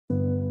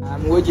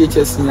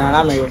WGHS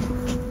na me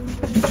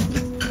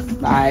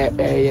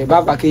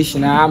ba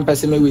vacation am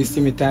pese me waste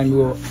me time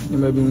wo ni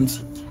mabunti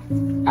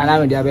ana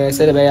me dia be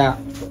say be ya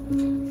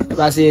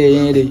ba say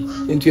yen dey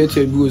into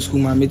etu bi school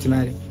ma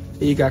metimare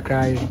e ga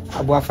cry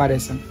abo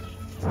afaresen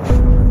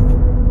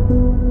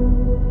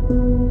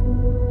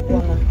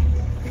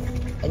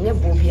enye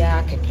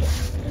bobia keke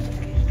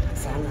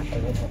sana ko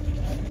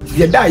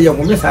ye da ye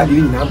mo me sa de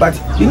ni na but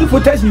ni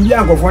protection bi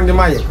anko fon de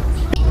maye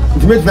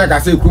ultimate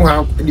make say ku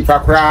ha di fa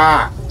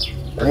kra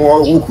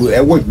mo wo ku e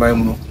wo man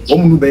mu no wo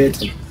mu be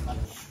yete.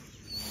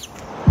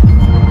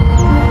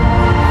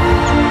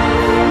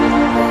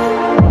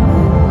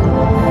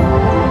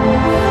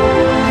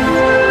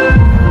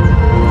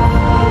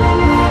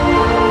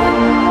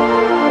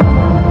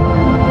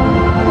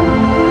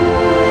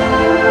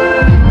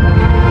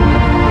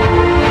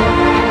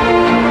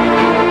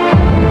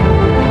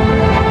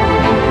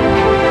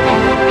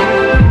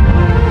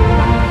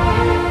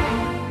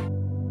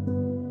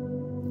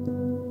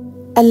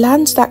 A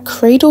land that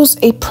cradles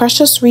a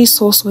precious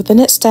resource within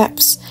its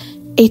depths,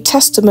 a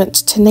testament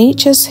to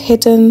nature's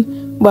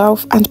hidden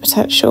wealth and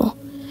potential.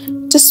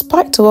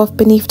 Despite the wealth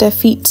beneath their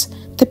feet,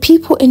 the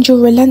people endure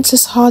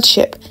relentless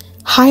hardship,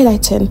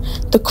 highlighting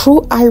the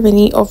cruel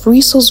irony of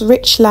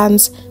resource-rich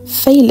lands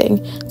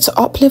failing to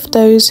uplift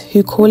those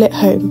who call it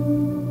home.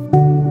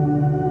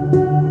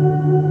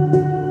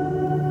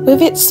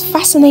 With its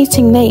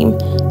fascinating name,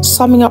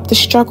 summing up the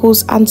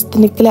struggles and the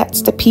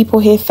neglect the people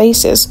here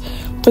faces,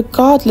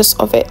 regardless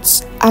of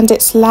its and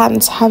its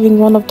lands having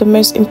one of the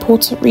most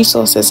important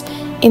resources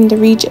in the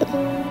region.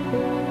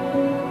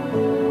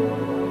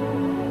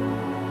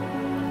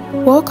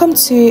 Welcome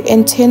to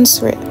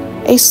NTENSERE,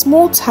 a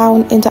small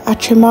town in the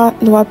Atwima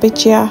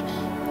Nwabiagya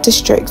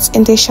District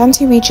in the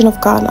Ashanti Region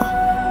of Ghana.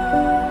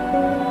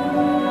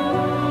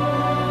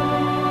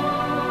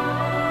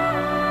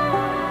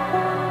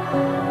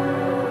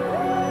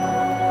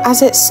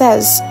 As it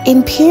says,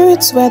 in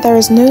periods where there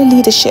is no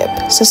leadership,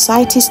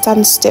 society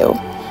stands still.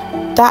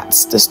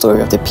 That's the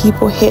story of the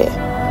people here.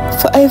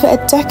 For over a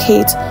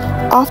decade,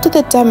 after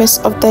the demise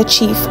of their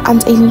chief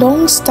and a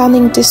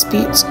long-standing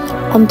dispute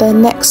on their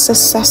next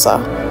successor,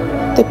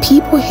 the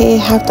people here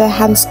have their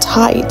hands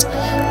tied,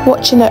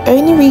 watching their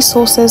only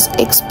resources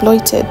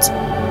exploited.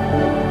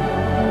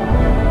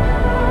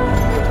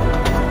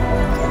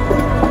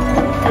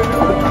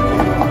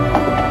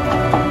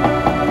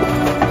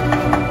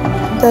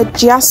 The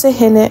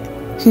Jiasehine,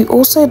 who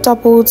also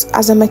doubled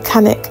as a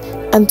mechanic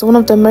and one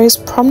of the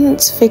most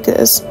prominent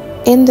figures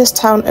in this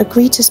town,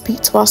 agreed to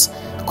speak to us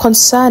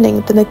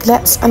concerning the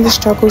neglects and the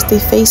struggles they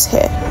face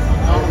here.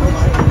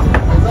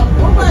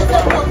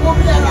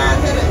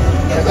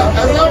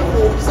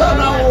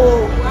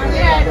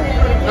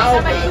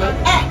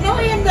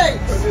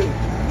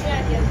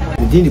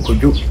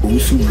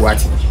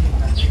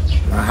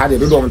 I had a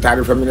little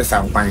time from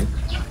Minister Pine,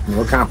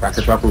 no camp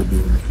practice.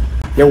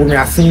 You will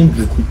be seen.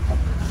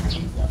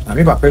 I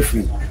never pay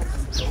free.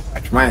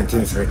 Atwima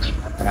NTENSERE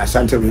and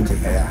Ashanti Region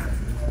here.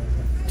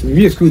 To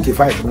be a school to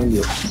fight from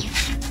India.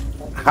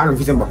 I don't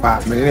visit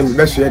Papa, my name is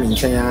best friend in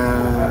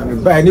China.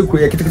 Buy a new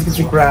quick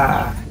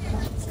cry.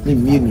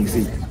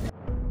 Music.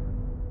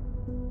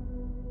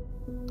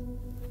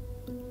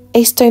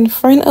 A stone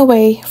thrown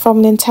away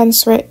from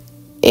NTENSERE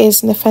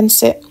is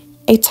NFENSI,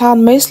 a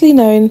town mostly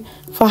known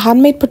for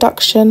handmade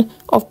production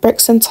of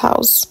bricks and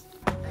tiles.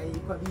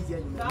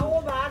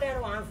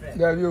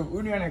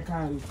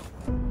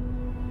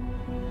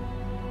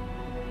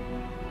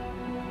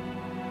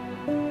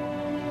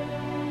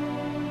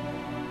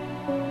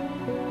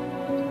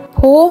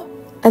 Paul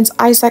and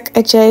Isaac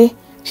Ajay,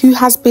 who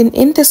has been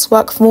in this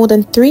work for more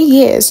than 3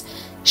 years,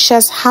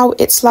 shares how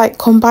it's like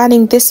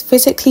combining this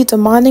physically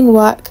demanding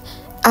work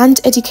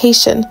and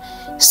education,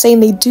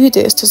 saying they do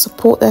this to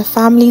support their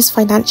families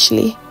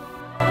financially.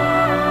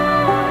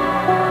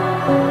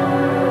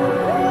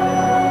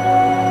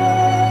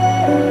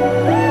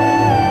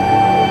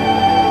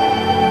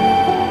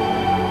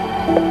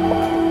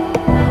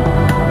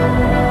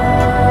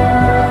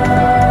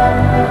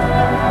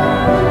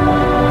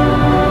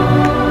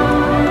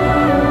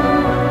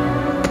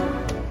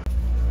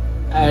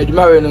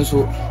 Adwuma we no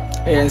so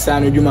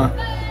ensan adwuma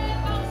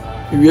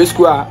we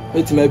school a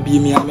metima bi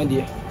mi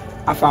amede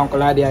afa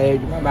ankola de aye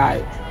adwuma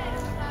bai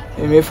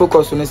me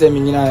focus no say me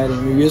nyina yare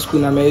me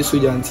school na me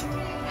student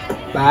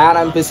ba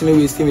ara mpesi me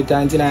waste me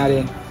time na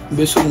yare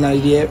be school na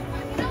de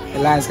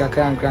alliance ka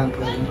kran me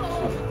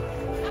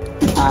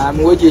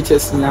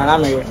WGHS na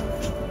me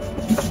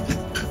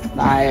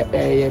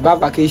ba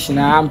vacation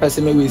am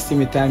mpesi me waste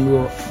me time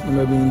wo ni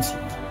mabunti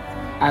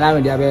ana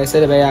me de be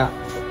say be ya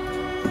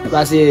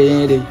ba say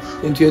yen dey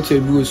into etu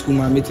bi school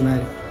ma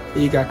metimare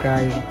e ga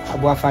cry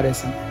abo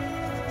afaresen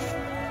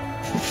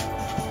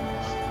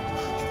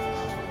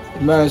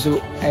man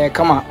so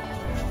kama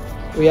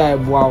we are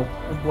boa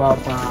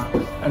pa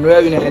and we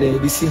have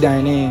been the see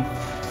dining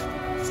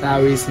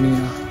salaries ni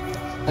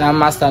na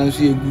master no so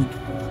good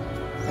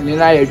and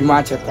na ya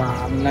adwuma che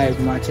pa na ya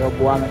adwuma che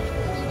boa me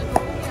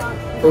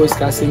o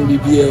ska sim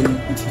bibia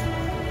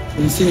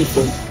ni nti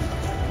for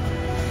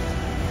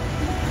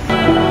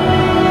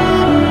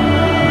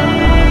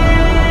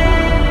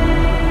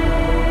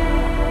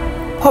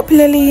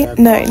Popularly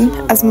known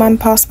as Man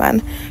Past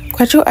Man,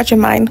 Kwajo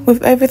Ajamine,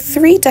 with over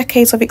 3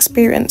 decades of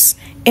experience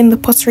in the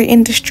pottery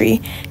industry,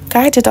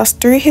 guided us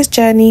through his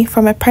journey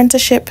from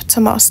apprenticeship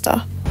to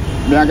master.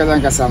 My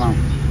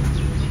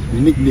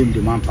nickname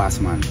the Man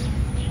Past Man,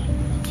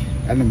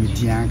 and I'm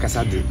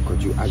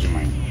Kwajo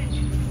Ajamine.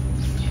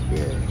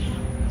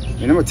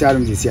 You know, tell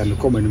him this year, and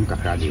come and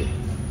Kakradi,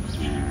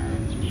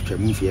 you can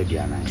move here,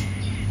 dear.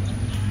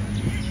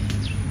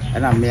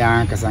 And I'm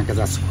young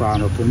Kasanka's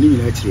crown of Pony.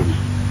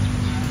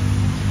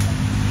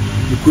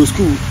 Because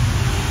school,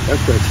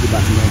 that's quite the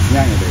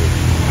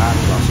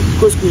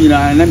because school,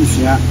 and let me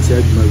see,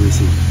 said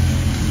Maurice.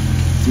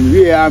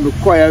 We are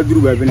required to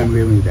do a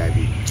very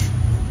daddy.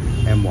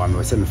 And one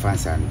was semi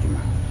fancy,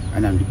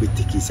 and I'm the big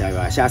ticky side.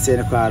 I shall say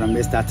the crowd and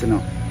may start to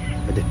know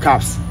the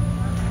caps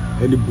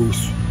and the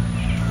boots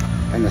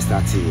and the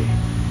start here.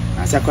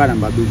 I said, quite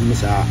about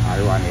business.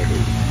 I want it.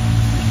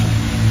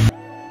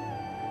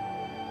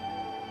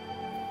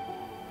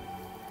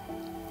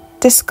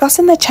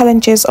 Discussing the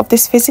challenges of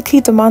this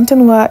physically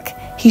demanding work,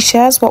 he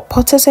shares what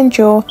potters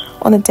endure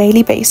on a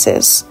daily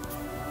basis.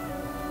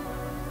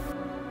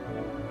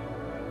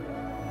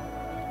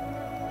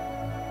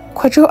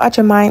 Kwajo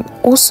Ajamine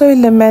also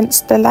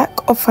laments the lack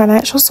of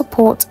financial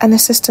support and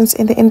assistance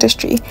in the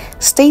industry,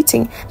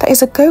 stating that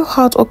it's a go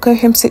hard or go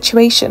home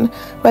situation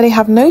where they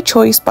have no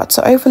choice but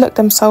to overlook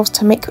themselves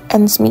to make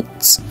ends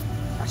meet.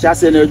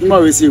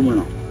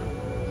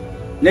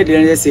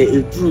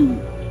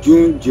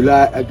 June,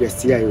 July,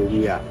 August, we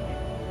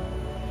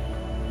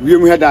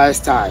had our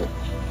style.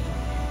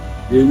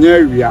 The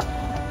area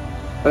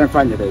and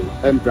find it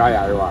and dry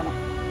around.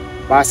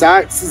 But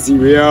I see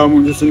we are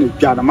using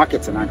the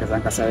market and I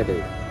say a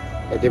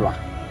deba.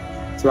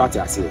 So what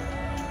I say.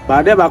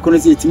 But never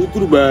couldn't see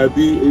to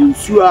be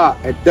sure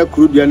at the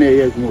Caribbean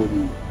area.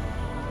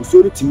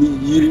 So to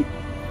me,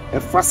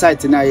 a fast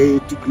sight and I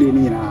to clean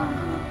in.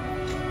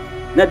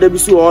 Let there be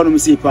so on,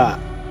 Missy Pa.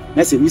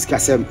 Let's say whisker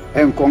sem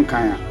and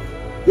conquer.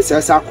 This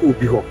is a cool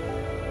beho.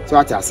 So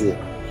what I say,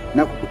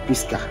 now could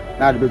pisca,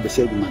 now the baby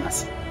shady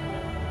manas.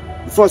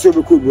 Before so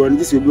we could run,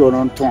 this will be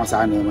on tons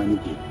and money.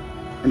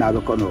 And I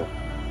don't know.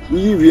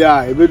 We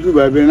are a bit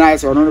very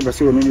nice or not, but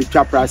so many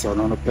trap price or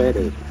not a pair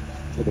at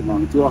the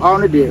moment. To a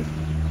 100 day,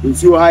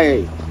 it's you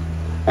high.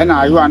 And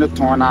I want a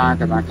ton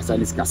and I can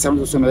discuss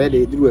some so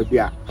they do a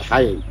beer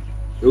high.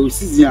 It was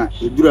season,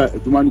 it do a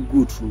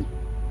good food.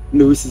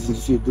 No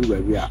season to do a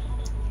beer.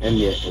 And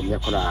yeah,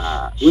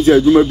 which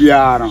is a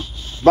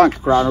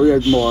bank crown, we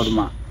have more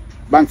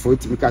bank for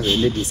it because they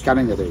need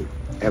scanning a day.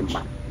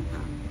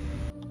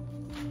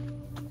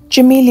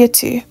 Jamelia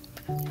too,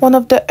 one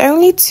of the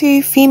only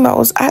 2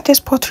 females at this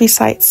pottery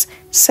sites,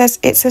 says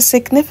it's a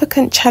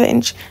significant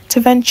challenge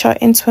to venture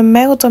into a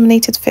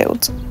male-dominated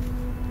field.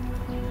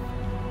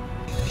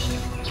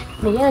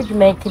 I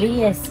my 3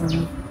 years.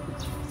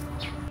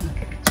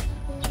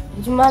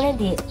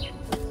 Jumanity,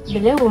 the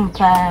little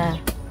pa.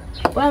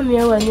 1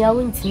 year when you are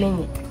winning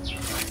it.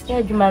 Yeah,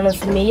 you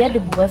manage me at the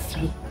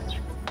buffet.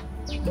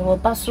 They will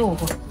pass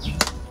over.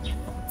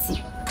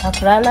 See,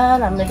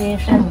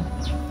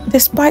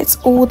 despite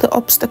all the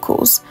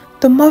obstacles,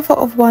 the mother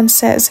of one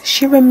says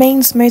she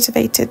remains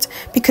motivated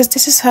because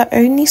this is her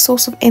only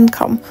source of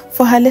income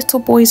for her little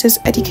boys'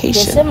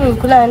 education.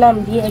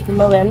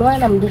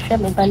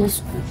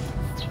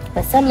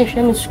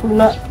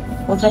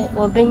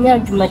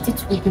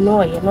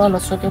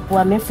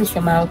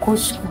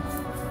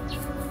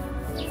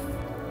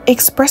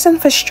 Expressing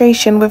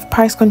frustration with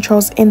price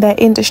controls in their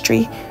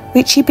industry,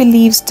 which he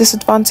believes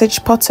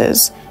disadvantage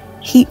potters,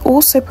 he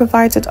also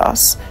provided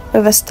us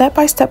with a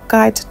step-by-step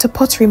guide to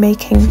pottery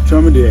making. You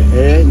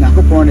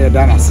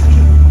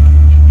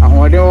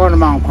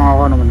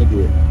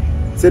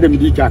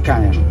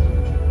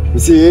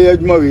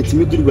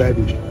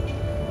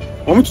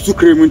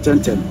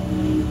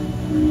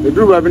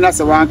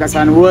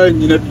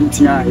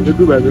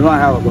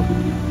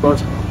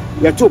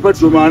two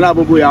petrol man, I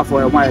will go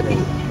for a mile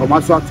or my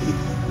swat.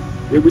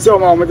 If we saw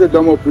my mother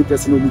domo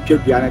protest, we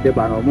kept the other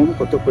ban or Momo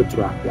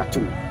Petra,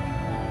 Yatu.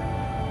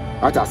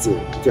 What I say,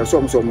 there's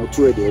some more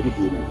to a day.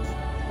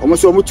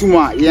 Almost so much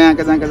more, young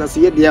as I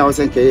see the house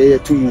and Kay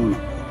 2 moon.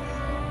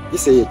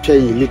 This is a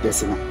train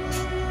leaders.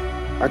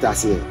 What I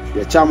say,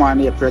 the chairman,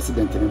 the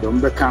president, and the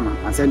Umbecana,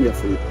 and send you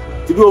free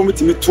to go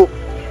with me to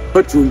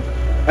petrol.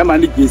 I'm a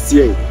nigga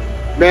here.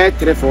 Bad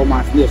 3 4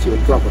 months near to a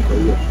drop of a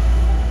year.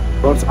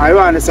 But I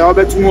want to say, I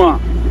bet more.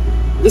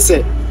 This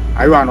say,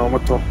 I want no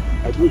more.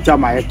 I do tell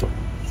my head.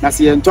 Now,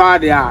 see, and try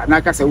there,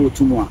 Nakasa will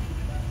 2 more.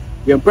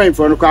 You're paying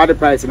for the card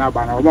price in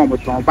Abana, or more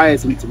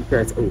buyers in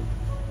Timpers. Oh,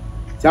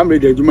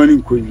 somebody the money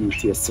could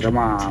use, yes,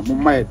 Rama,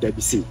 my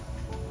Debbie.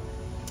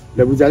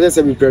 The Buddha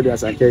said, we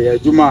produce and carry a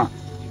Juma,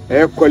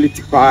 air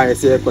quality pie,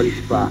 say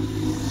quality pie.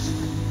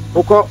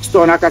 Oko,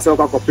 stone Nakasa,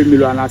 copy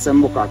million, and some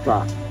more.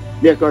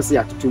 Because you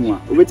have 2 more.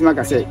 Which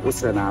Macasa,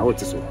 what's an hour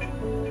to so.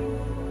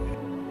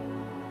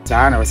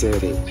 I was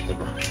saying,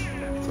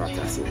 what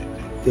I say.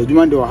 The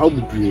demand of how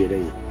we create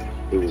it.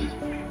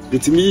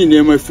 Me,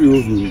 name a few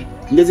of you.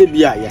 There's a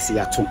beer, yes,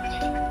 ya too.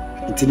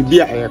 It's a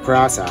beer, a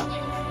crasser.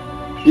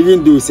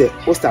 even though say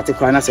o start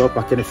cry na say o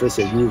pack na fresh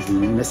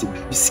movie na say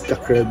bisika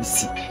kra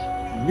bisi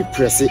bi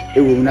press e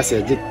wo na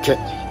say je ke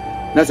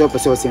na say o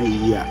pese o say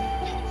yi a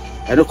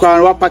e do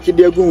kwa wa pack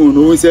de agu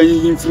no o say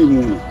yin free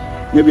mu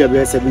na bia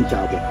be 70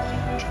 abo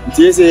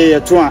nti say ye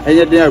to a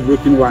enye den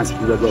broken ones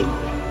bi go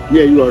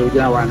yeah you are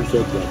going one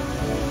so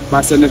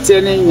but say na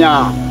tene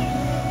nya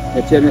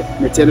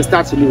na tene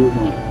start ni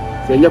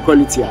say your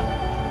quality a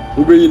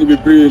wo be yin be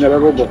pray na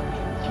be go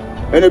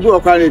and a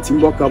good quality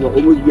book about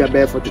almost be a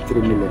bear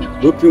 43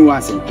 million. Looking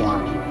once in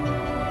one.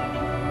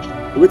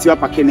 Which you are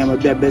packing them a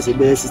bear best a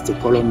bear 60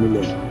 column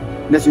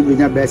million. Next will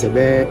be a best a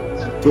bear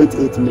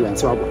 28 million.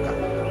 So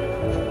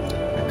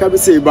I can't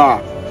say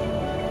bar.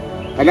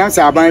 And then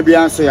say I buy be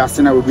answer your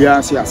son will be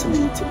answer your son.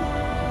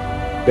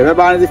 The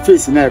rubber the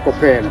face in a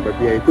compare, but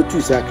be a good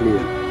two circle.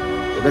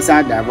 The best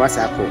side that was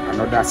apple,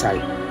 another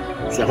side.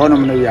 Say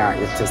Honoman,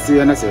 it's a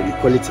serious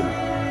quality.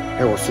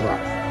 I was sure.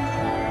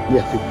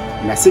 Yeah.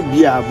 Na se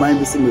bia ban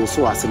bi se me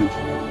so asem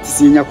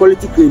ti nya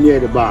quality clean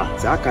here the bar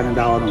za kan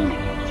da wono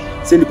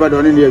se nipa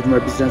do ne adwuma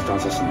business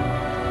transaction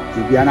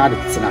ti bia na ade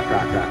tsena kra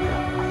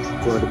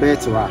so the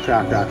bet wa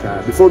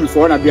kra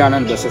before na bia na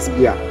be se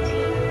bia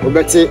o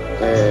beti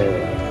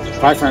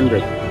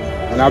 500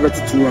 and I bet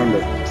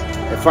 200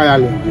 a fire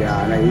link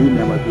bia na yi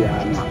me ma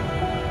bia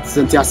na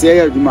se nti ase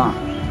ya adwuma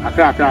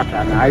akra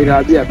na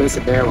ayira bia be se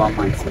be 1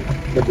 month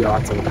be bia wa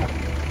tsena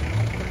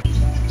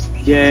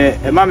ye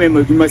e ma me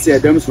madwuma se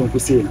adam so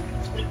nkusi na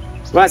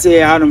wa se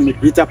ya no me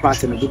greater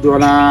part na do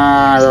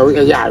na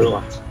ya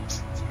ayo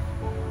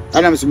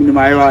ana me so minimum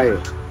ayo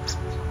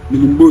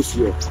minimum boss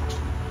yo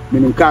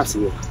minimum caps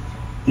yo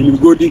minimum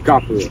golden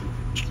cap yo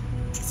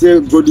say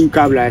golden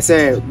cap like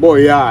say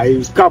boy ya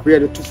I cap here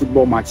the 2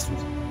 football matches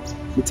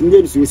it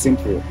me so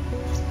simple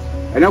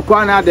and na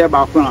kwa na there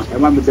ba kwa e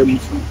ma me da mu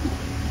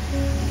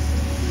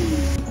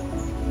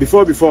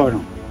before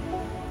no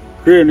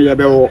pray no ya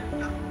be wo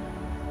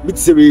bit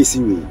say we see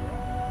we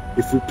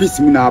if we peace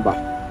me na aba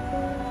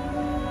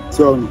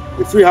so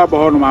if we have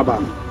a no aba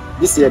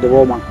this year the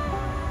woman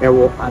e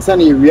wo ansa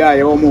na wi a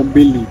ye wo mo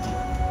belly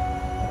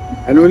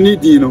and no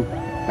need no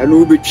and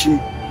no be chim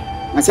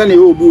ansa na e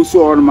obu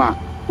so on ma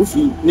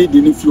ufi need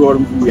ni fi or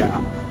mu ya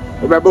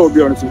o be ba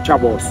obi on so twa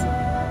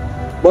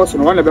boss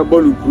no one be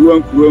ball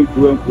kuru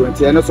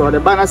nti e no so the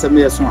banner se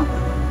me so a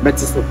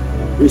betis so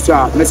we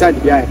so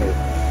message bi a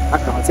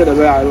aka say the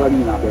way I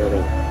run na be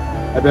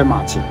e be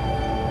match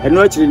and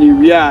no actually ni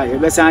wi a e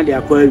be san de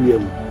akwa wi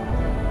am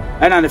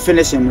and the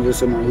finishing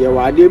so no ye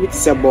wa de bi ti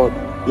se board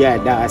yeah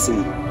da asi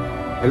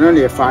and no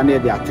e fa na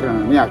de atra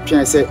na me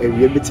atwen se e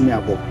wi bitimi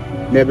abo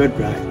na be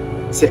dry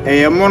se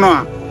e mo no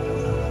a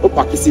o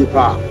pakisi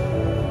pa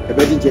e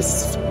be di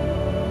just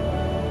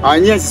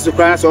anya sisu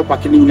kran so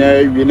pakini na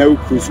wi na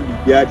ku su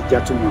bia di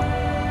jatuma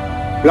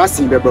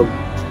plastic be ba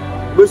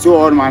bo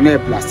so on ma na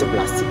plastic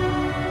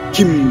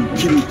kim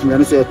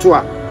no so e to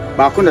a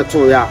ba ko na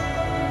to ya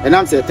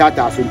enam se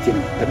tata afinti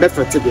no e be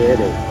fete be e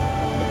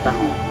ta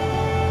ho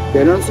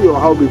de no so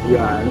how be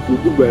bia no ku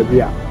du ba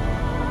bia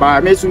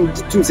ba me so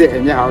tum se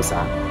enye house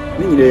a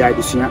ni nyire ya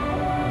de sua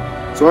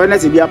so na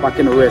se bia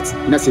pakini wet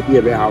na se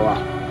bia be hawa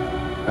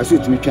aso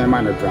tumi twan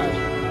ma na dry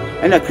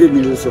ena create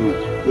ni so no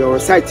your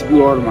site bi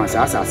or ma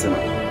sa asase no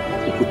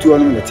ikutu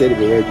ono na tell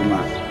be ya adwuma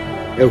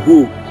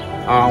ehu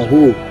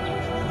anhu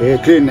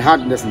clean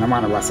hardness na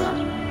ma na basa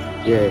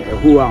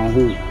ehu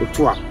anhu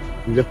otua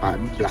le pa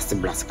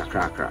blast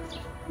kakra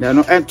na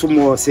no ento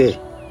mo say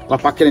wa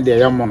pakene de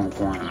yam no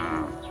ko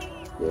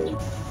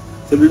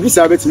se bibi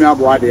sa betimi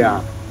abo ade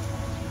a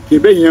ke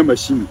be hia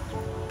machine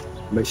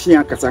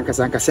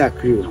akasa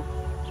create no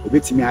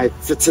betimi ai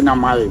fiti na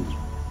mare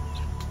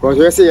ko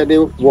so say ye de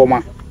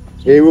woma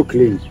wo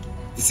clean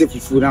se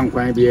fufu na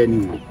nkwan bi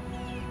ani ho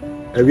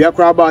awia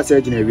kra ba sa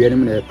gina awia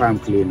nim na pam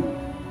clean no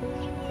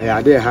e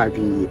ade ha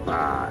bi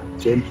pa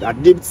chen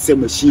ade se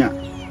machine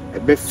e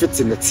be fit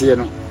ne tie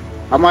no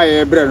ama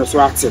ye bre no so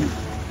atin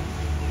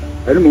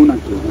ene mo na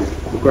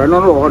ko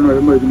no ho no e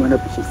ma eduma na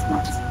piece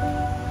smart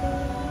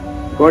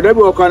ko de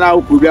bi o kana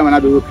u ku bi ama na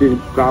be wo clean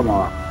ka ma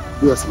wa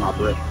bi o smart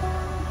bre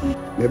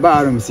me ba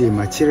arum se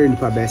ma chire ni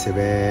pa be se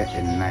be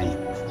ennan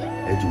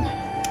eduma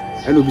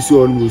ene obi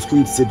so on mo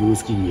school se do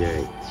school ye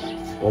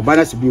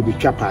obana to be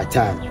part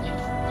time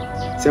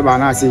se ba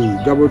na say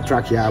double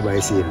track ya ba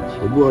say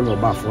obi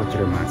on ba for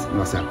 3 months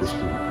no say go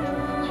school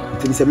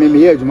tin se me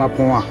ye adwuma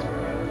pon a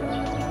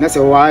na se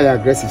wa ya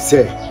aggressive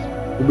say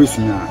obi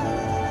suna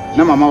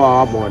na mama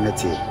wa bo na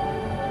tie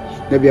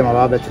na bia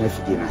mama ba tena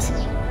fidi na se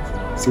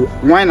so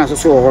wan na so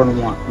ho no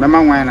mo a me ma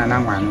wan na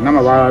wan na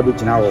ma ba be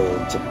tina wo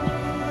nche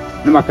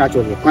na ma ka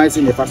cho kwan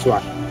se ne fa so a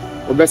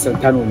obi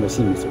senta no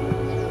machine so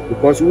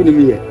because we ni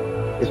me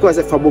because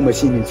a fabo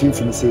machine in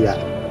fin say ya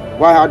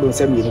why how don't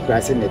send me no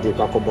price na dey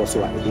kwa kobo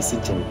so a dey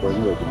sit chen ko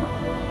ni oduma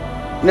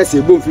na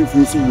se bo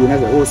mfimfin so yi na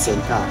say o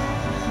senta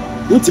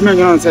utime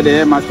nyon say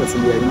dey master so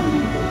yi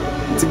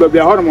no ti ba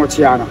bia ho no mo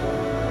chia na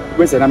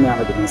bo se na me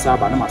ha de nsa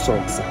ba na ma so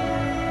nsa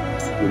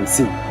you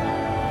see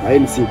I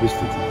am see this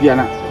bia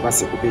na ba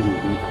se ko be yi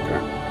ni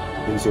kakra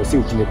then so se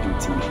utime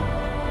pinti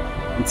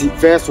nti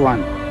first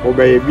one o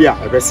ba ye bia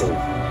e be se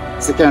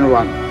second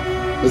one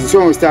is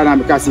so start na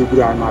because you good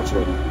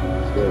natural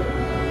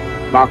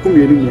ba ku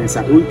mienu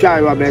nyensa we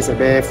try wa be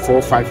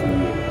 4-5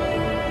 million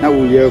na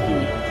we hear who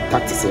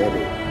tax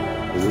ebe.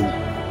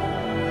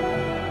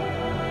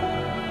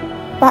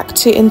 Back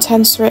to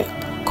NTENSERE,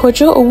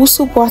 Kojo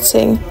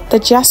Owusu-Boateng, the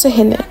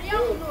Jasahine,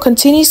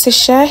 continues to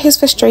share his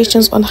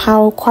frustrations on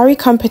how quarry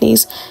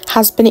companies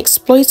has been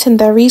exploiting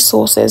their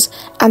resources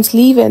and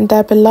leaving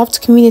their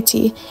beloved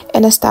community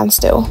in a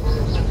standstill.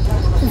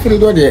 School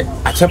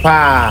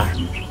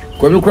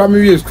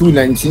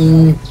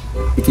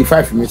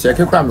 1985, me say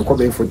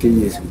 40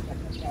 years.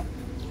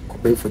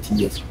 40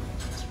 years.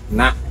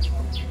 Na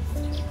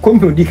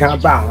company di kan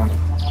ba ho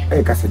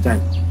e kasajan.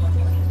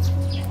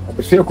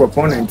 Obese ko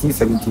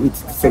 1978,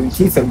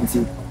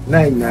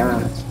 1779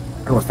 na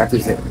I was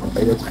started say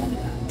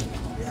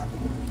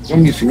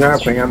only sunya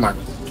kwanya man.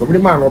 So me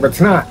man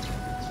obetena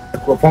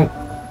ko pon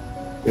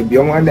e bi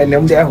on and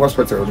dem dey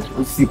hospital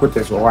we see ko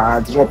teso wa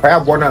ti mo pa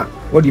bona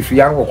what if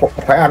you an ko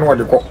pa na wo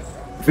de ko.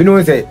 If you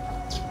know say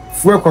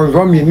fuel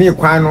consume me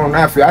kwan no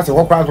na afi ase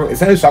ho kwa so e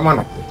say swama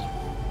no.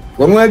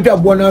 Wọ́n wá dwa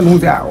bọ́ náà nù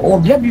sẹ́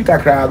ọ bíẹ́ bí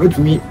kakra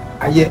bẹ́tùmí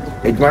ayé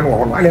ẹ̀dùnmá nù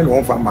ọ̀hún alẹ́ nù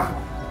wọ́n fa mbà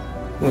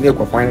wọ́n dẹ́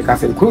kọ̀ọ̀kan yẹn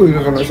kásẹ̀ kúrò yìí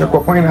nìkan ṣe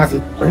kọ̀ọ̀kan yẹn n'ase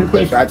wọ́n kọ́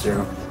ẹ̀ṣọ́ àkyerẹ́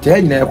no tẹ́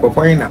ẹ̀yìn náà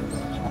kọ̀ọ̀kan yẹn na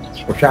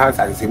ọ̀hwẹ́ ha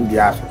sàlẹ̀sẹ̀ mu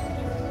biara so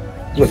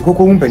wọ́n ti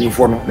kókó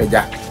mpanyinfoɔ no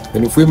n'agya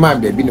mpanyinfoɔ maa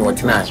baabi na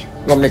wɔtena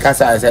na wɔn ne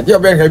kasa ayɛ sɛ ɛdeɛ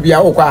ɔbɛn hɛ bia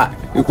ɔkɔ a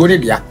ekuo ne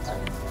dea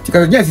ti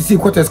kasa gyina sisi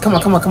quarters kama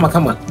na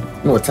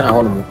wɔtena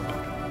hɔ nom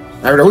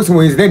na awɛrɛ wosi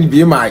mo incident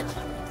bie maa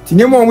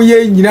tinyema omu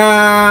ye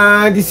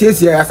nyina di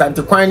siesie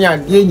asante kwan ni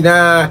ade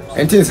nyina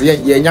NTENSERE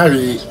ye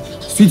nyawe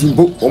street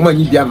mbo omu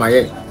anyi bia ma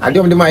ye ade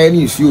omde ma ye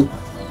ni nsuo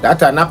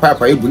data na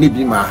pipe e bu ne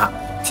bi ma ha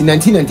ti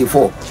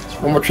 1994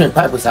 mo twen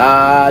pipe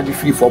sa di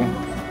free form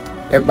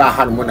e ba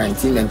ha no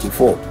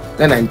 1994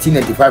 na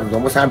 1995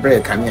 mo san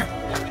break kanea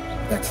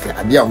that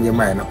ade a omu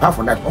ma ye na apart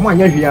from that omu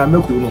anya hwia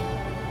makuru no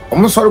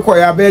omu sori ko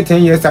ya be 10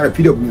 years ara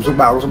PW so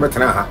ba so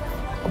betena ha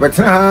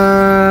obetena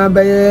ha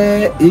be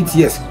 8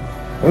 years.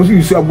 Once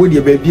you saw a body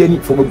baby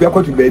from a back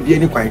to baby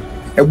any kind.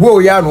 A boy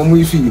yarn on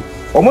you see.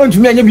 Or want to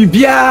me and be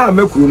bia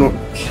mekuno.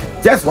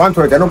 Just one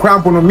to no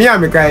cramp on me,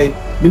 I'm a guy.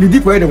 Many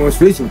deep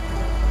demonstration.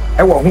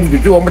 I want whom to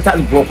do a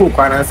metallic block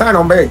and sign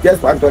on by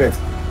just one toilet.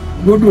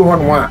 Go do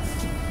one.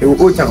 They will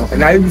go down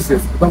and I will say,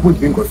 one could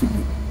drink coffee.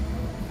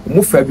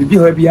 Move for baby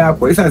her bia,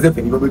 for instance, if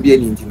you be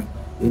any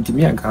into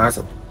me and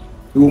cancel.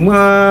 You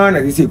man,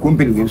 as you say,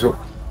 company so.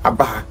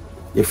 Abba,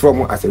 a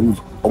from as a wood.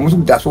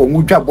 Almost that's all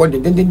wood job,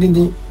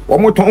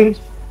 one more tongue.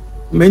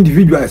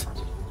 Individuals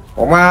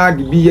or ma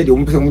the be the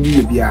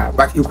person bia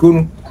but you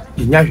could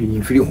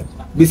in free home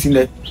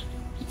business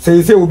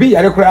say will be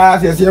at a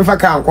class as if I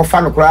can't go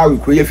fan crowd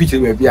with queer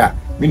feature where bia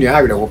meaning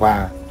I will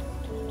over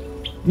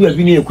you have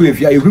been a queer if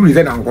you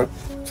reason uncle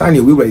sign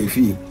a will you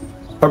feel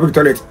public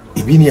toilet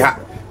if you need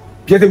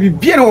Peter be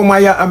bien on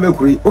my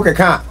mercury okay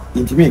can't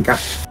intimate.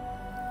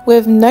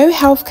 With no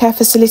healthcare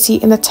facility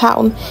in the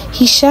town,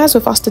 he shares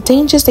with us the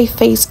dangers they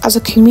face as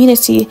a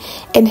community,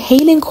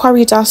 inhaling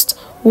quarry dust,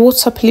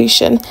 water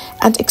pollution,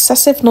 and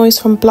excessive noise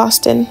from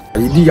blasting.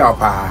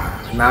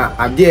 Na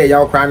ade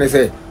ya okra ne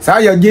say sa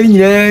ya de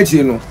nyina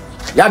chi no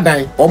ya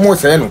dan omo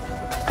se no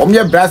omo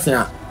ye brasin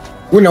a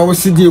wo na wo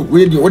sidi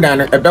we di wo dan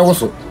no ebe wo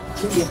so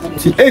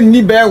ti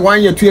enni be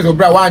 1 year 2 years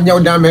obra wa anya wo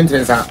dan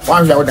maintenance a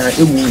wa hwa wo dan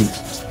emu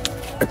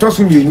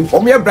etoso mienu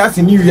omo ye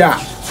brasin ni wi a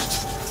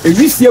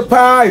ewisie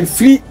pa e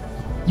free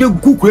de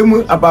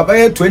kukwemu ababa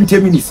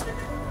 20 minutes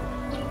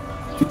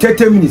to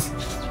 30 minutes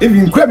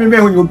even kwa me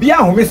ho obi a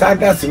ho me sa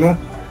das no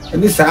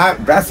ni sa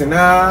brasin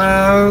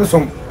na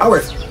some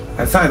hours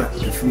and sign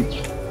free.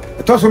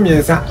 A toss of me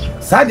and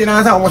sa did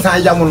answer almost a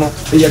yamono,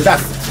 a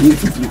dust,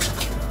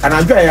 and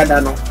I dry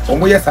adano, or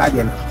more yes, I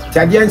did.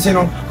 Chadian,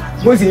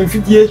 was in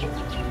 50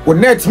 would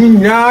net me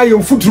now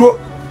your foot row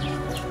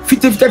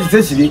 50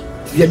 essentially.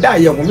 You die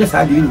young, Miss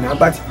Adina,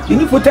 but you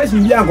need to test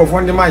me young of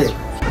one the Maya.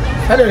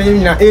 I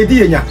don't know, a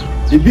dear,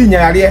 the being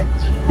area.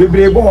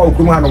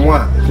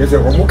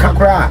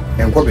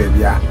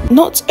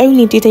 Not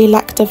only do they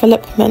lack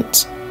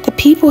development, the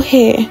people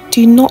here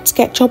do not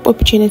get job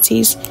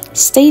opportunities,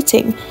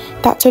 stating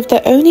that with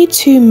the only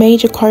 2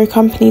 major quarry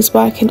companies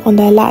working on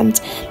their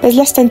land, there's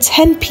less than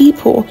 10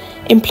 people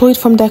employed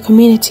from their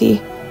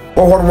community.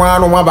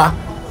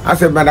 I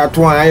said,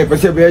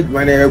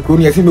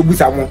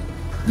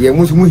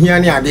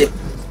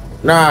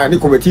 na ni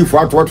committee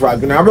for what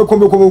na be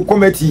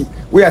committee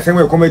we are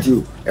saying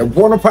committee e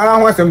bono para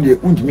ho asem de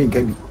untimi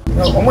nka bi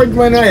omo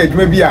djuma na ya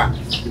djuma bi a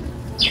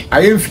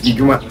ayen fi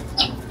djuma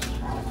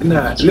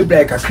na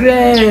lebra ka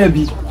kra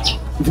bi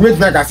ntimi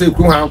tuma ka say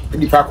ku ha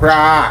di fa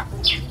kra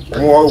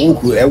wo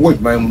ku e wo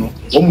djuma mu no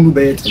wo mu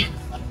be yete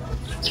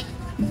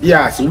bi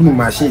a se unu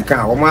machine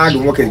kan wo ma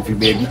do mo ka fi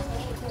baby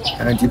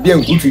anti bi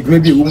en ku tu djuma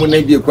bi wo mu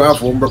na bi ku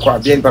afo mo be kwa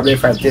bi en pa be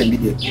 510 bi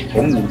de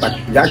wo mu ba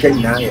ya ka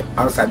ni na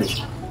outside.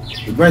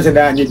 The grand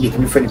that need to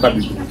be funny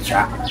public.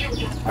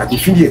 I can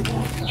feel it.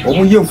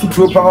 Omo ye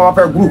futuro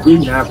pa group we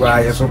na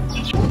kwa so.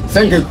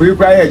 Senge kuri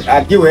kwa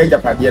I give away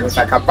Japan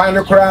like a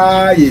pan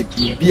cry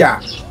bia.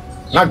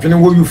 na dwene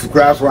wo youth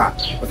kura so a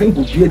I think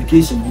we be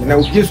education na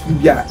we be school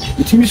bia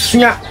itimi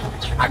sua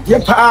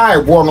ade pa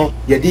ebo no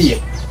ye de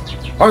ye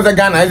on the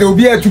Ghana they will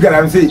be to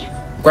Ghana say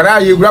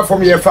kwara ye gura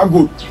from ye fa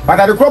gold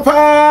but the crop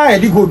e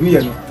di gold ye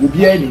no you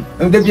be any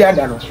and dey be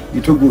ada no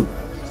you to gold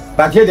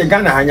but here the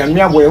Ghana hanya me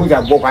aboy hu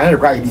ja bo kwa na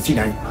kwa di ti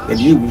nan ye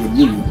de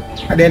ye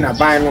ade na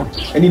ban no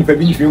ani pa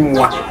bi ntwe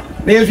mu a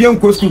na ye fiam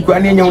ko school kwa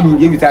na nya wo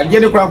ni ye bi ta de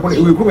de kwa ko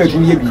we ko ba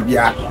tumi ye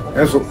bibia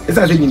enso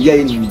esa se ni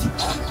ye ni mi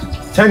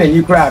China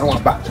ni kura no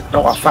ba na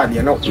wa fa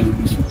de na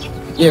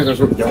ye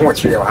so je ho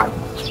kire wa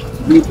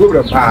ni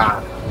problem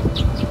pa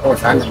o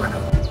sa ni ma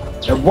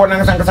e bo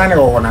na san ka san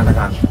o na na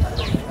kan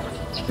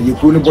ni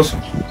ku ni boso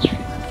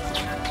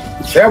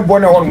se bo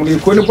na ho ni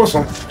ku ni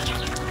boso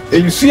e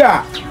yusu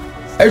a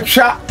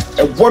etwa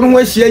e bo no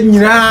ahia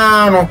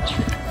nyina no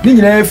ni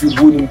nyina fi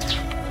bo ni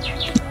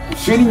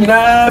so ni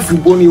nyina fi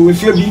bo ni wo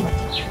se bi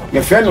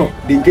ye fe no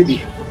de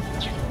nkedi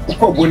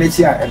ko bo na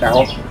chi a e da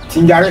ho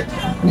tinjare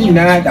ni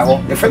nyina da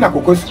ho ye fe na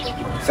kokosu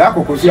sa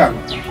kokosu a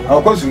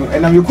kokosu no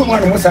na me ko ma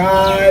no sa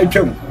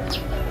twam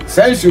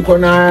sensu ko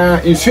na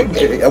insu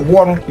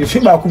ebo no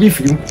insu ba ko bi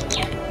firim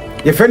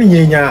ye fe ni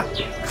nyenya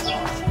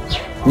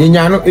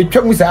no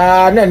etwam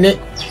sa na ne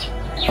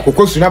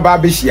kokosu na ba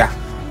behia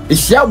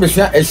ehia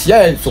obehia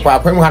ehia so kwa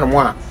kwam ha no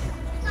a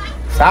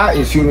sa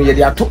insu no ye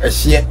de ato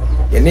ehie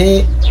ye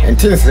ne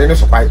NTENSERE no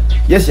so kwa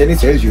ye hie ne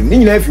sensu ni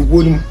nyina afi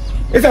bo nim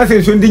esa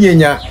sensu ndi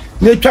nyenya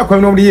ne twa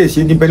kwam no de ye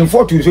hie ndi pen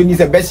fortu so ni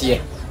se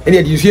behie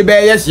ene de insu be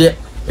ye hie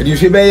de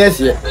insu be ye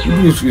hie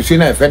ndi insu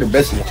na efe de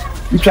behie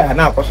twa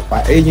na akoso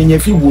pa nyenya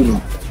fi bo nim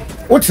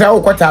o tra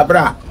o kwata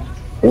abra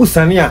o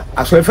sane a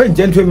aso efe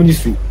gentle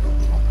ministry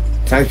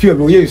transfer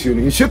no ye insu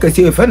no insu ka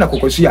se efe na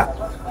kokosu a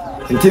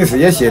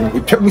NTENSERE ye hie no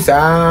etwa mu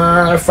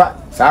sa fa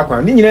sa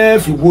kwa ni nyina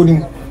fi bo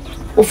nim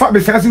o fa be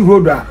sansi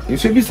road a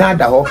insu bi sa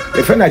da ho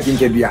efe na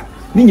jinja bia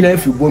ni nyina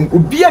fi bo nim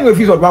obi a no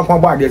fi so ban kwa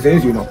ba de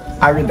sensu no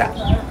areda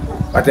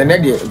but the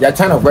next the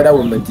channel of weather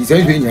woman is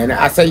saying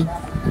I say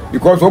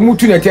because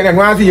omutu na tell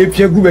no answer ye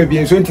pia gu ba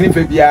bi so ntini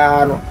fa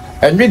bia no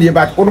enwe de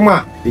but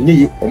oduma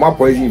enye o ma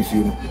poison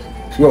nsuo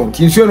no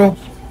so nsuo no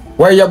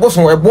we ye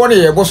boso we bo ne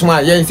ye boso ma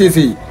ye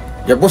sese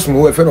ye boso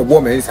mo we fe no bo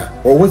mensa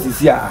o wo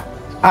sisi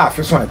a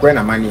fe so akwa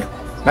na mania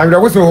na we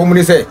boso wo mu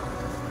ni say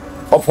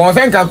ofon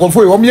sen kan ko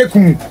fo wo me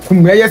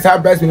kum ye sa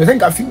breast no sen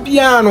ka fi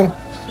bia no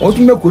o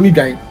tu me ko ni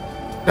dwan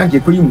na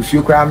ke kuri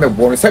musuo kra me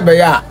bo no se be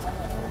ya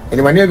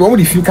eni mania wo mu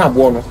di fi kan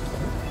bo no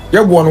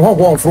ye bo no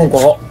ho mfro nko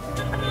ho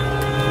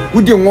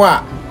udi nwo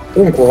a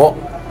nko ho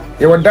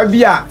ye wada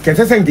bia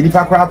kensese ngini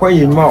pa kra kwa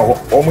ye nyuma ho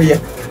o mu ye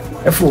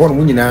efu ho no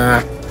mu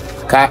nyina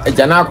ka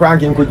jana akra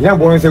nkin ko gina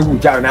bo no se wu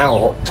ja na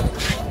ho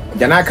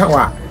jana ka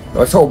wa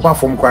o se oba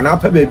fom kwa na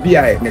pa ba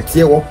bia ne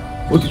tie wo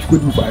o tutuko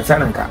du fa sa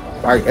nanka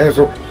ba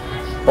enso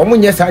o mu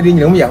nye sa de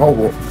nyina mu ya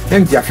ho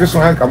enti afeso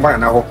hanka mba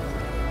na ho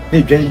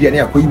ne dwan bia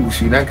ne akoyi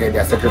musu na nka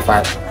dia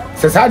sacrifice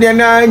se sa de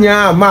na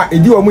nya ma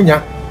edi wo mu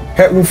nya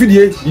he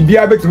unfidie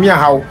bibia betumi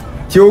ahaw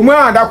ti o mu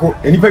adako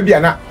enipa bia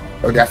na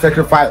o dia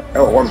sacrifice e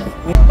ho no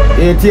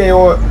tie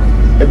yo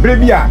ebre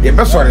bia ye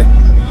be sore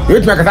ye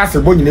betumi akata se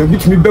bo nyina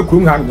bitumi be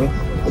kurum ha no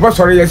o be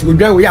sore ye se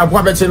odwan we abo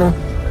abete no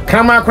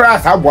krama kra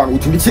sa abo no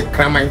utumi chi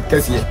krama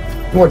kese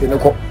no de ne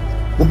ko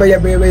wo be ye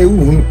be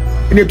hu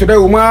ene to da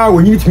o ma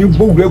wo nyini tumi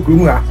bo gura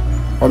kurum ha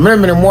o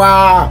memere mo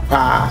a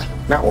pa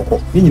na okọ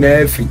ni nyina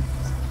afi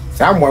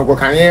sa mo ko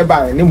kan ye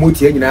ba ne mo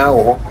tie nyina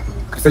ho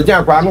kasa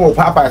jan kwa no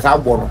papa sa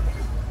abo no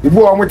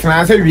ibu o mo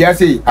tena se wia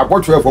se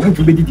apotwe fo mo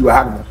tu be didi wa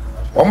ha no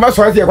o ma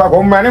so se kwa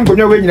ko ma ne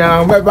nkonwa we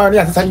nyina mo ba ne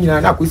asesa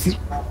nyina na akosi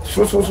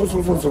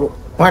so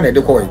wa na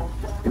de ko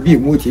bi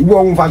mu ti ibu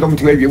o mo fa so mo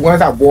ti we wo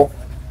sa abo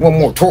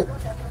mo to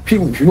pi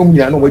no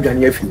nyina no mo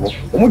dwane afi ho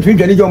o mo tu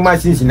dwane je o ma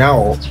sinsi na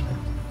ho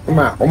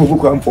ma o mo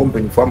buku am fo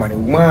mpani fo ma ne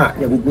ma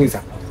ya gugu nsa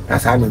na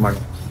sa me ma no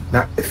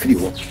na afiri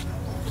ho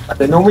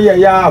ate no mo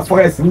ya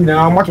forest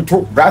nyina mo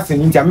toto brass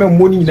ni ntia me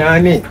mo nyina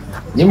ne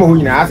ni mo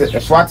nyina ase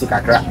so ati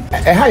kakra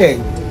ha ye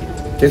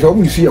keso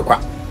mu su ye kwa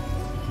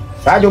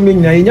sa do me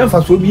nyina nya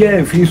fa so bia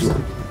afiri so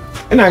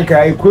ena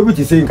nka ekuro bi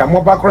ti se nka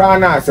mo bakora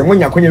na se mo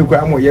nya konya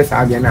kwa mo ye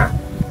sa bia na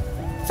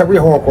se bo ye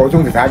ho ko so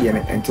nka bia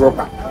ne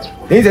entropa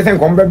ni se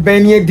nko mbe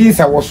ben ni edi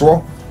sa wo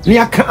so ni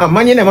aka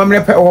amanye na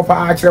mamre pe ho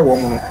pa a kire wo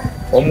mu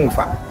o mu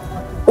fa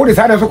o de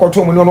sa na so ko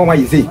to mu no ma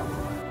yise.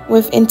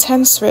 With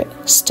NTENSERE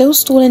still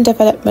stalling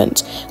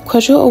development,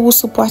 Kwadwo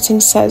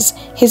Owusu-Boateng says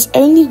his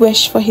only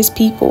wish for his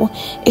people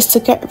is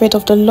to get rid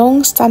of the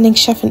long-standing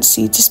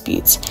chieftaincy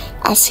disputes,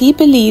 as he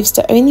believes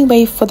the only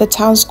way for the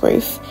town's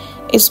growth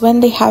is when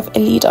they have a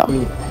leader.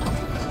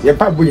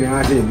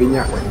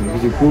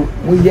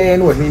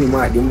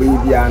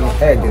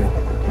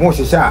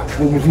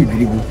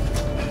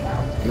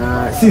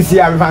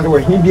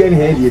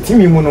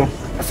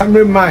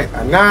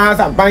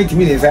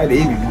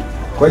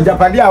 When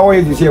Japadia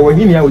always say when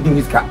he would do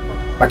his car,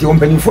 but you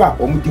open for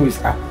or do his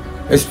car,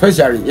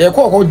 especially a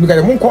call because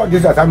the moon call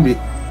this assembly.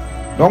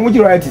 No would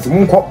you write it,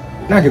 moon call,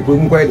 not a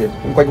good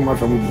quite my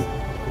family.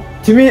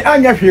 To me, I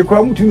actually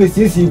come to me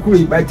since you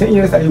could by 10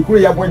 years and you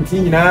could have 1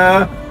 thing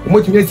now,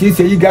 much me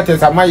say you got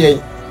us a my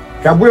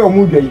Cabo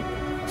Moody.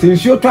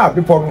 Since you tap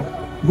people,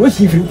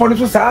 wishing for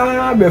the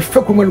Sa, be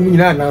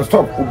Fakumina and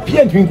stop,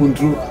 Pian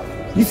control.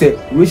 He said,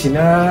 wishing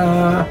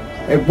a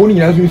bonny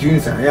as you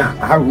say, I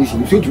have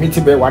wishing to meet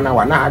him by 1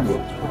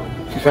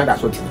 hour. She said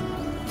that's what.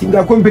 Think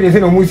the company is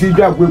no music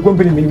job with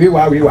company in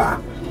where we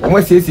are.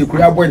 Almost says you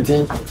could have one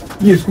thing.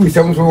 You school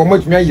sounds so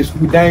much, you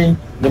school dying.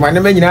 The man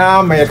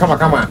now may come.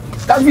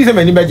 That is a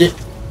many budget.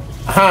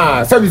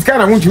 Ha, so this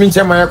kind of want to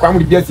mention my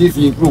family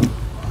BSC room.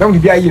 Don't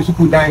be a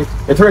school dying.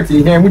 The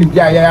authority here would be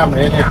a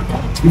man.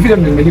 If you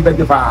don't many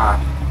budget,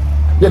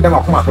 get them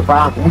up from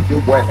papa, who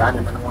you boys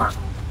and one.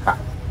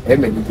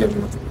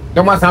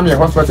 No matter how many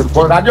hospital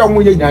for I don't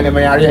want you in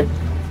my area.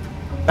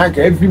 Like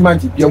every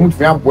month, you want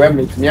to have boy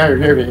make me a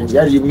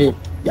evening.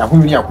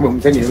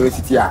 Yahunia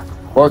University.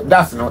 But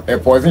that's not a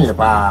position.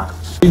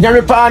 In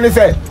every part,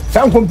 say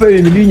some company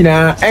in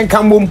the and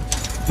come boom.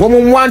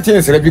 Woman one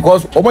thing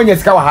because Omonia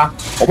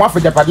Skawaha, or one for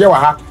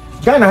Japadia,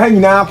 Ghana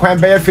hanging now,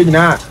 quite bare fee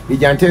now, the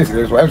Jantins,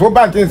 and so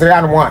bad things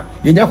around one.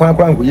 You never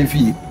crown with your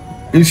fee.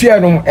 You see, I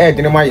don't add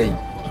in my age.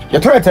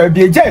 Your toilet will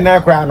be a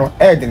giant crown or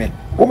adding it.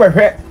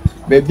 Over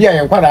baby, I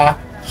am quite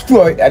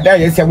school at that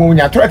is a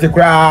woman. I try to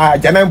cry,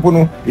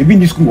 Janampuno, a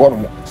mini school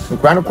ornament. The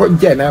crown quite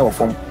general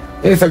from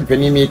it's a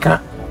penny maker,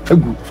 a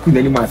good school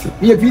anymore.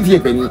 Be a pity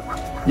penny.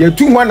 You're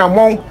 2-1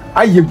 among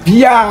I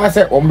be as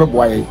a ombre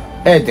boy,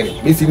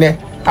 Eddie, listen.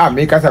 I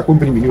make us a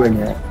company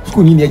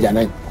school in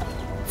Jana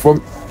from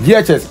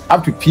DHS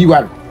up to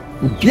P1.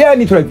 Dear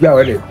need be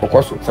already, of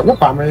course. So,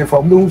 what I'm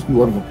from no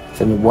school,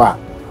 semi bois.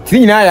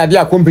 3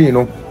 idea company,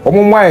 no, or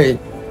why,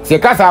 say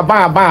Casa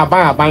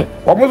buy,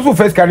 almost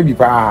first carry be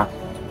pa.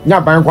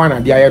 Not bank one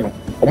at the iron,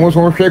 almost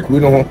one shake, we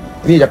know,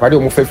 need a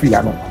pardon for free,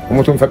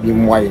 almost on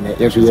Fabian wine,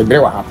 yes, we are.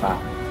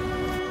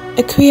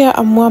 Atwima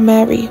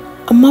Nwabiagya,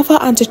 a mother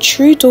and a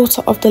true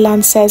daughter of the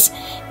land, says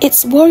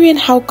it's worrying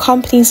how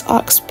companies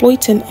are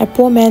exploiting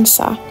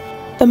NTENSERE,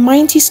 the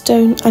mighty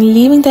stone, and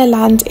leaving their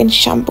land in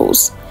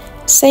shambles,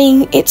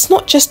 saying it's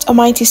not just a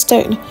mighty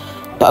stone,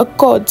 but a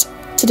god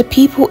to the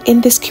people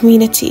in this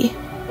community.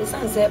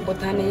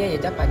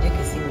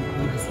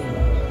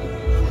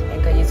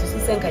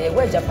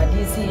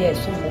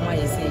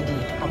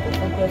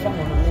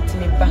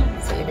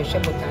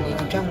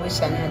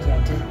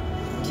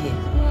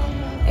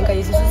 Enka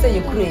yesu say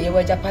you kure ye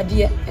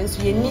wajapade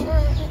enso ye ni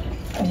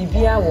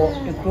bibia wo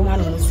ekroma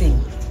no sei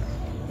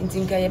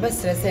ntinka ye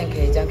besere se enka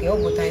ye janka ye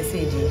obotan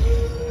sei di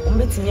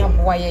ombetimi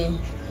aboa ye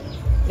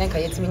nenka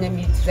yetimi na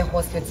mi to the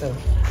hospital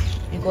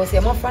because ye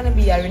mofa na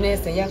bi yare na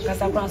ese ye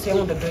kasa kwan so ye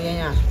ho dodo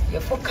ye a ye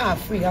fo car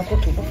free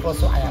akoto bofro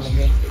so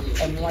ayalebe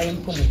emwa ye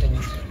mpomutani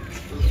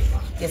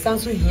ye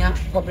sanso hia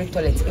public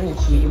toilet e wo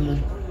kure mu.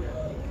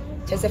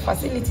 There's a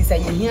facilities I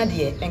hear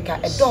there and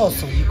a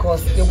dozen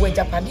because you were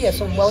Japadia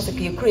some wells if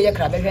you create a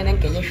crab and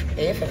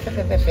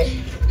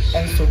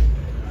so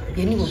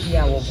you will be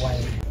our boy.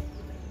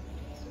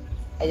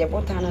 A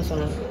botanus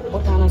on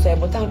botanus, a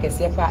botank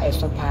is a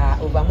sopa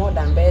over more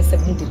than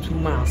 72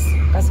 miles.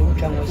 That's a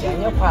good was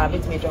your part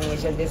with me to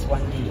this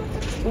 1 day.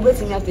 You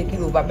waiting to take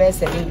you over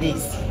 7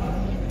 days.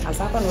 As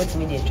happened with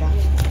me, dear trap,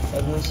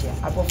 a bush,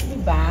 above me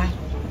bar.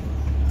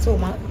 So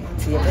much,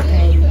 see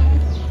everything.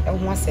 I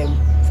want some.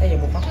 Say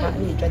papa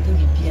ni twaje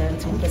bibia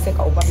nti wo pese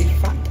ka oba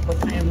befa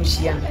botan ho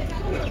hia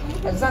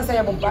exam say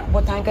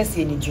botan ka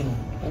sie ni dwunu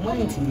o mo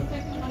ntimi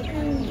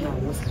na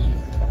wo